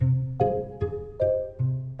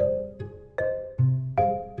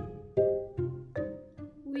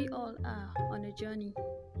the journey,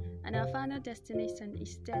 and our final destination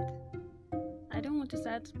is death. I don't want to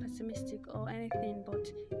sound pessimistic or anything, but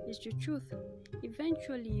it's the truth.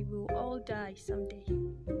 Eventually, we'll all die someday.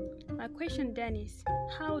 My question then is,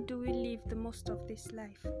 how do we live the most of this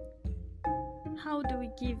life? How do we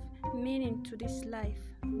give meaning to this life,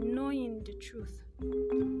 knowing the truth?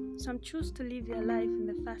 Some choose to live their life in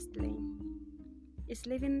the fast lane. Is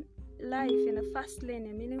living life in a fast lane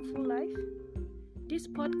a meaningful life? This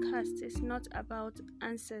podcast is not about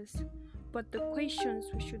answers, but the questions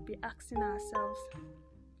we should be asking ourselves.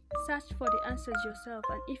 Search for the answers yourself,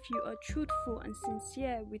 and if you are truthful and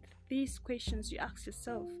sincere with these questions you ask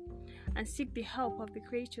yourself and seek the help of the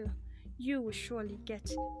Creator, you will surely get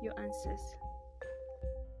your answers.